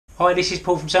Hi, this is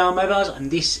Paul from Sound Mobiles,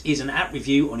 and this is an app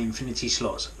review on Infinity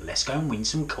Slots. Let's go and win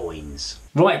some coins.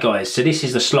 Right guys, so this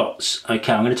is the slots.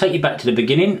 Okay, I'm going to take you back to the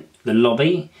beginning, the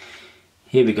lobby.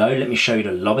 Here we go, let me show you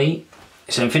the lobby.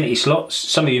 So Infinity Slots,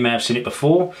 some of you may have seen it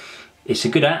before. It's a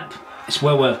good app, it's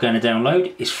well worth going to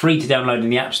download. It's free to download in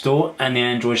the App Store and the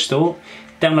Android Store.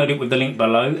 Download it with the link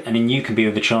below and then you can be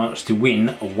with a chance to win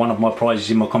one of my prizes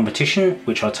in my competition,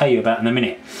 which I'll tell you about in a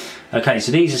minute. Okay,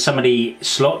 so these are some of the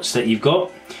slots that you've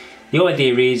got. The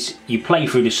idea is you play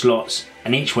through the slots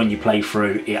and each one you play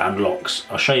through it unlocks.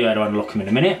 I'll show you how to unlock them in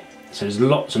a minute. So there's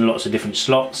lots and lots of different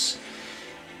slots.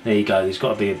 There you go, there's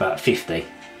got to be about 50,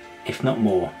 if not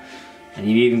more. And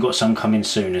you've even got some coming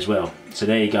soon as well. So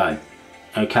there you go.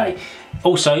 Okay,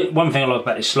 also one thing I like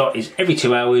about this slot is every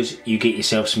 2 hours you get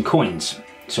yourself some coins.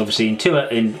 So obviously in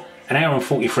an hour and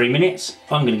 43 minutes,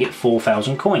 I'm going to get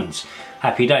 4,000 coins.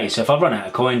 Happy days. So if I run out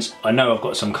of coins, I know I've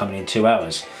got some coming in 2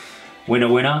 hours. Winner,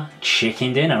 winner,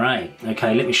 chicken dinner, eh?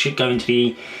 Okay, let me go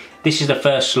into this is the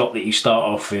first slot that you start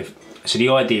off with. So the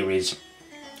idea is,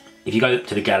 if you go up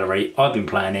to the gallery, I've been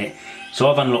playing it, so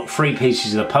I've unlocked 3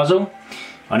 pieces of the puzzle.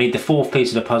 I need the 4th piece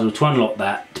of the puzzle to unlock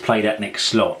that, to play that next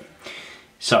slot.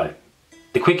 So,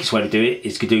 the quickest way to do it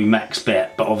is to do max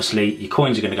bet, but obviously your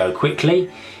coins are going to go quickly,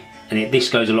 and this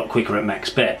goes a lot quicker at max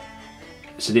bet.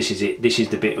 So this is it, this is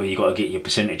the bit where you've got to get your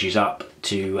percentages up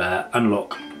to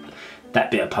unlock that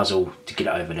bit of puzzle to get it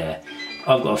over there.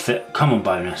 I've got a fit, come on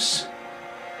bonus.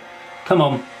 Come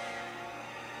on.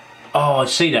 Oh,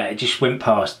 see that, it just went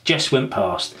past,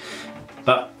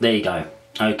 But there you go.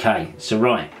 Okay, so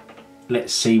right,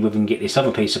 let's see if we can get this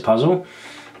other piece of puzzle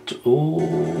to,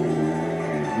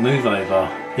 move over.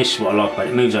 This is what I like about it,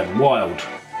 it moves over, wild.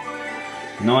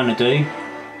 9 to do,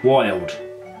 wild.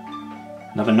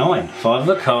 Another 9, 5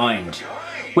 of a kind.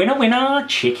 Winner, winner,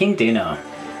 chicken dinner.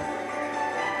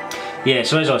 Yeah,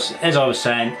 so as I was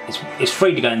saying, it's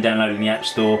free to go and download in the App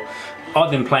Store.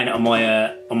 I've been playing it on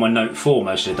my Note 4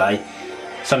 most of the day.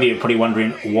 Some of you are probably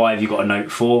wondering, why have you got a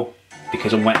Note 4?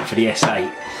 Because I'm waiting for the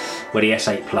S8, well, the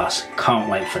S8 Plus. Can't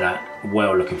wait for that.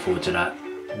 Well, looking forward to that.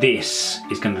 This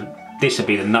will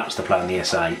be the nuts to play on the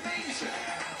S8.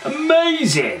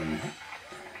 Amazing!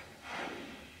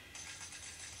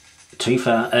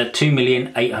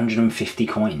 2,850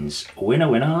 coins. Winner,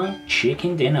 winner,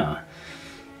 chicken dinner.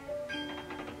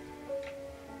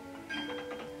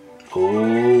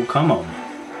 Oh, come on.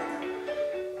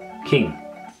 King.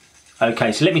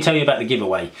 Okay, so let me tell you about the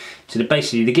giveaway. So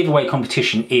basically the giveaway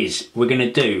competition is, we're going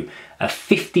to do a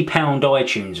 £50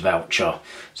 iTunes voucher.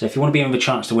 So if you want to be in with a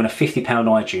chance to win a £50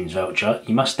 iTunes voucher,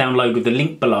 you must download with the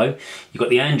link below. You've got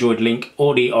the Android link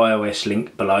or the iOS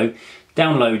link below.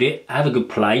 Download it, have a good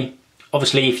play.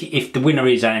 Obviously if the winner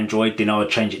is Android, then I would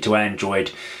change it to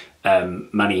Android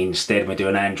money instead. We'll do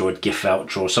an Android gift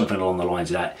voucher or something along the lines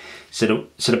of that. So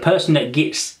the person that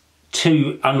gets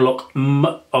to unlock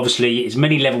obviously as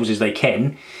many levels as they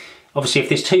can. Obviously if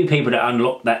there's 2 people that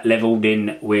unlock that level,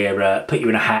 then we'll put you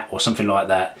in a hat or something like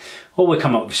that, or we'll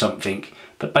come up with something.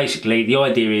 But basically the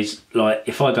idea is, like,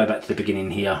 if I go back to the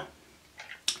beginning here,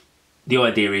 the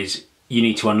idea is you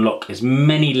need to unlock as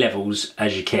many levels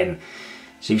as you can.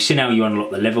 So you've seen how you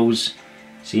unlock the levels.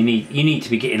 So you need to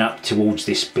be getting up towards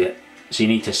this bit. So you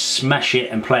need to smash it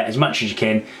and play it as much as you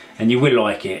can, and you will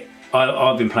like it.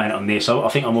 I've been playing it on this. I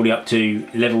think I'm already up to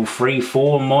level 3,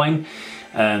 4 on mine.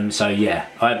 So yeah,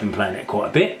 I've been playing it quite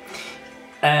a bit.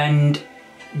 And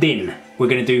then we're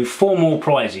going to do 4 more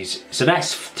prizes. So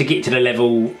that's to get to the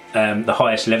level, the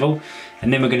highest level.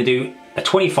 And then we're going to do a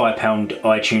 £25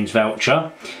 iTunes voucher,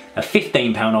 a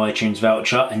 £15 iTunes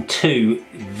voucher, and 2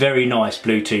 very nice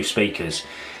Bluetooth speakers.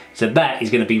 So that is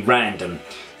going to be random.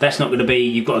 That's not going to be,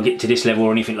 you've got to get to this level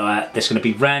or anything like that. There's going to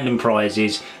be random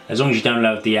prizes as long as you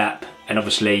download the app. And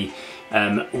obviously,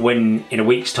 when in a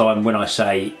week's time, when I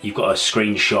say you've got a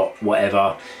screenshot,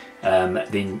 whatever,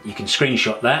 then you can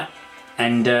screenshot that.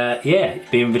 And yeah,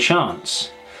 be in the chance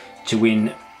to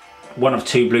win one of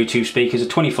 2 Bluetooth speakers, a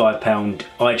 £25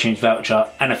 iTunes voucher,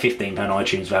 and a £15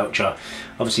 iTunes voucher.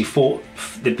 Obviously,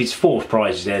 there's 4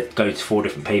 prizes there to go to 4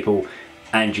 different people.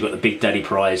 And you've got the Big Daddy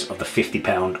prize of the £50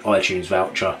 iTunes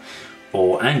voucher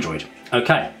or Android.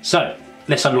 Okay, so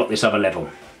let's unlock this other level.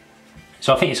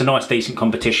 So I think it's a nice, decent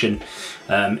competition.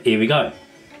 Here we go.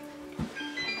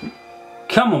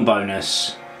 Come on,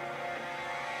 bonus.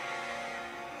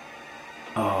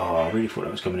 Oh, I really thought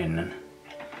that was coming in then.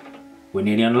 We're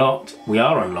nearly unlocked. We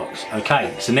are unlocked. Okay,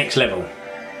 it's the next level.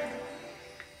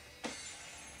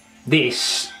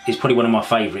 This is probably one of my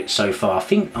favourites so far.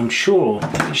 I'm sure,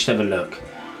 let me just have a look.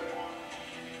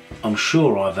 I'm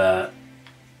sure I've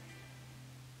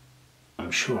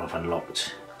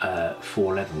unlocked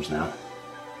 4 levels now.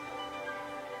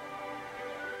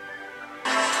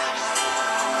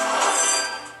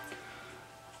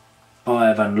 I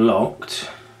have unlocked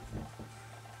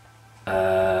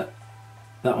that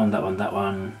one, that one, that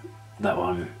one, that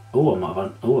one. Oh, I might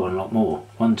have unlocked more.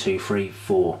 1, 2, 3,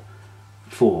 4.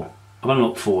 4. I've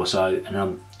unlocked 4, so, and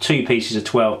I'm 2 pieces of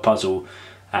 12 puzzle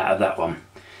out of that one.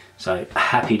 So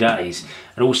happy days.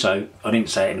 And also, I didn't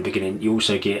say it in the beginning, you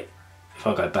also get, if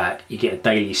I go back, you get a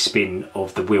daily spin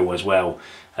of the wheel as well.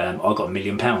 I got £1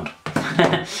 million.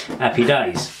 Happy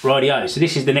days. Rightio, so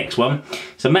this is the next one.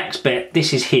 So max bet,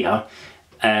 this is here.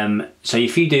 So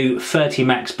if you do 30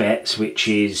 max bets, which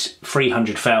is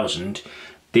 300,000,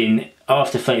 then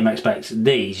after 30 max bets,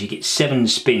 these, you get 7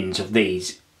 spins of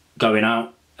these going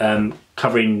out,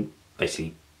 covering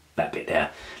basically that bit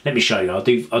there. Let me show you. I'll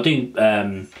do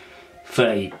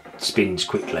 30 spins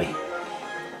quickly.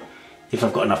 If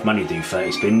I've got enough money to do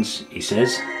 30 spins, he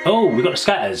says. Oh, we've got the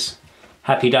scatters.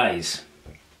 Happy days.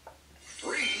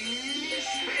 3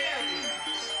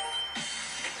 spins.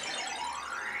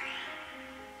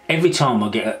 Every time I'll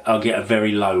get a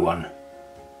very low one.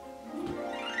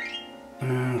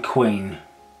 Queen.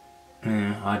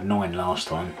 Yeah, I had 9 last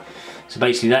time. So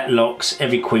basically that locks,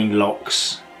 every queen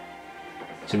locks.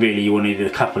 So really you wanted a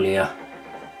couple here,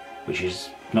 which is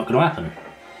not going to happen.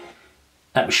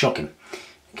 That was shocking.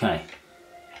 Okay.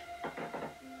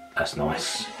 That's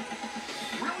nice.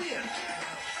 Brilliant.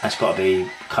 That's got to be a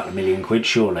couple of million quid,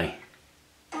 surely.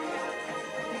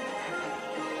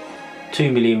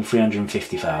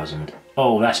 2,350,000.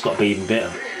 Oh, that's got to be even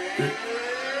better.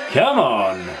 Come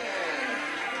on!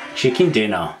 Chicken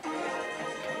dinner.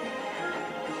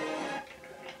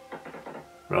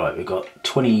 Right, we've got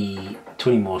 20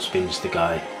 more spins to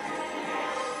go.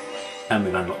 And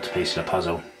we've unlocked a piece of the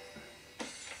puzzle.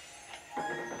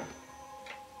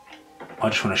 I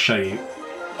just want to show you,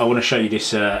 I want to show you this,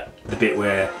 the bit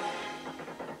where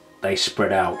they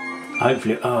spread out.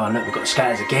 Hopefully, oh look, we've got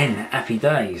scatters again. Happy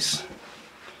days.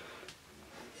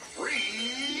 3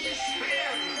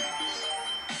 spins.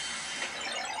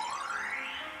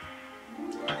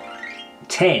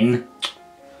 10.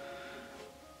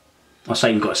 I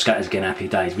say we've got scatters again. Happy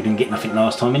days. We didn't get nothing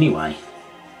last time anyway.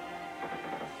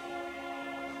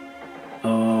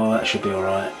 Oh, that should be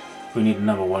alright. We need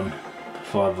another one.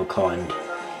 5 of a kind.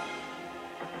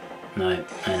 No, ain't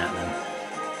happening.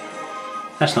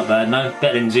 That's not bad, no.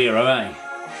 Better than 0, eh?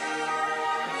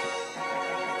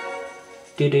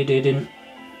 Didn't.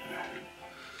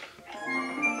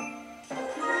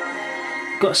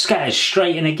 Got scatters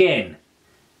straight in again.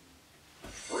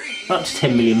 Up to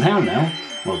 £10 million now.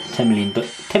 Well, 10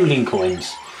 million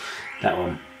coins. That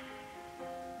one.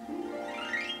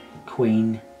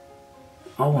 Queen.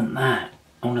 I want that.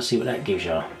 I want to see what that gives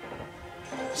you.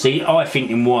 See, I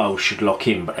think in Wild should lock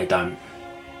in, but they don't.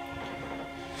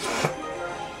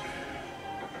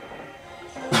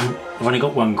 I've only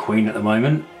got 1 queen at the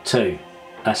moment. 2.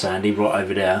 That's handy, right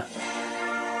over there.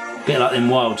 Bit like them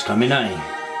Wilds coming, eh?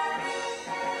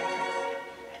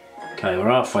 Okay, we're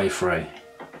halfway through.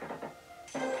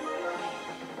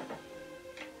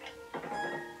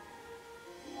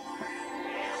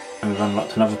 And we've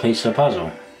unlocked another piece of the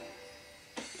puzzle.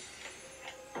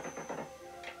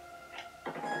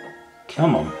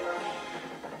 Come on.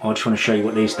 I just want to show you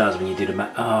what these does when you do the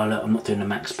max. Oh look, I'm not doing the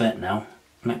max bet now.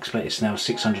 Max bet is now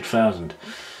 600,000.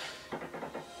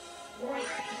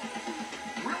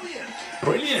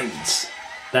 Brilliant!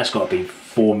 That's got to be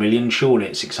 4 million, surely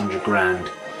at 600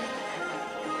 grand.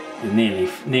 Nearly.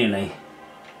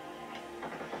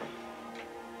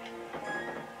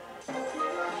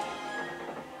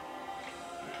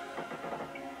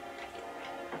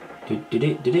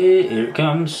 Here it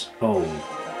comes. Oh,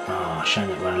 shame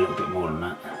that went a little bit more than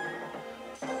that.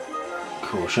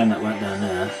 Cool, shame that went down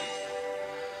there.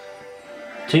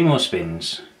 2 more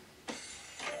spins.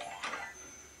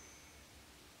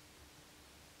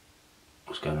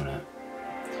 What's going on there?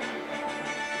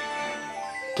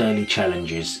 Daily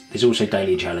challenges. There's also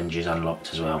daily challenges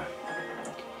unlocked as well.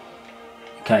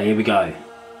 Okay, here we go.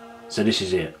 So this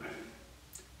is it.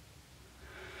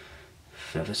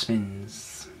 Feather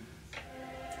spins.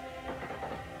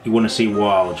 You want to see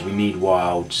wilds, we need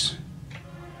wilds.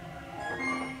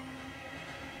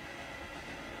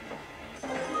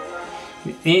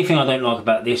 The only thing I don't like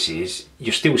about this is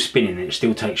you're still spinning and it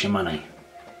still takes your money.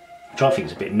 Which I think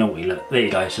is a bit naughty. Look, there you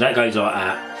go, so that goes like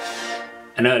that.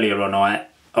 And earlier on I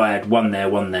had one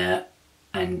there,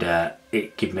 and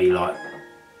it gave me like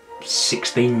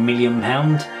 £16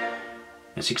 million.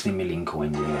 16 million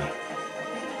coins anyway.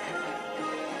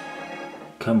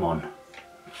 Come on.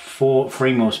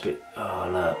 3 more spit. Oh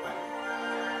look.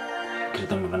 Could have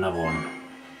done with another one.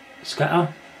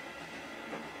 Scatter?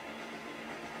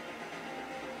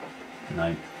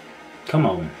 No. Come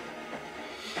on.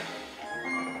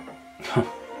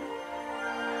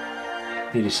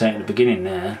 Did it say at the beginning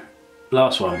there?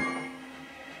 Last one.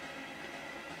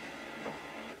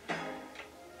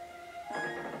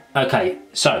 Okay,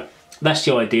 so that's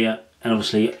the idea, and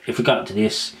obviously if we go up to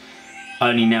this, I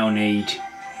only now need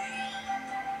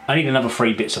another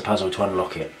 3 bits of puzzle to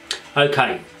unlock it.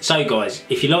 Okay, so guys,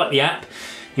 if you like the app,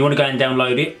 you want to go and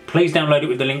download it, please download it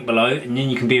with the link below, and then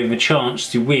you can be given a chance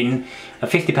to win a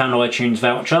 £50 iTunes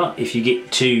voucher if you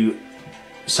get to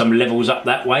some levels up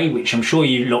that way, which I'm sure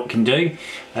you lot can do.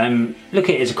 Look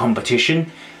at it as a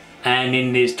competition, and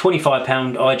then there's £25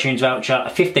 iTunes voucher, a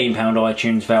 £15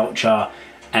 iTunes voucher,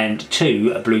 and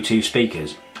 2 Bluetooth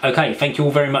speakers. Okay, thank you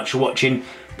all very much for watching.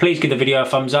 Please give the video a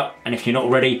thumbs up, and if you're not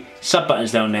already, sub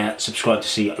buttons down there, subscribe to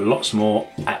see lots more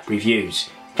app reviews.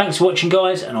 Thanks for watching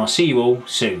guys, and I'll see you all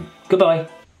soon. Goodbye.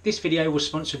 This video was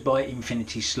sponsored by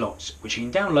Infinity Slots, which you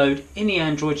can download in the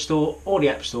Android store or the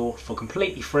App Store for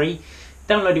completely free.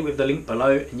 Download it with the link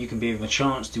below, and you can be given a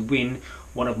chance to win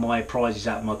one of my prizes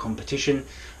out of my competition.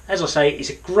 As I say, it's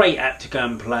a great app to go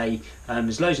and play.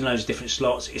 There's loads and loads of different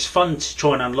slots. It's fun to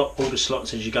try and unlock all the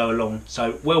slots as you go along,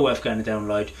 so well worth going to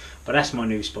download. But that's my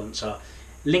new sponsor.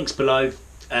 Links below. Go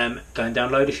and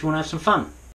download if you want to have some fun.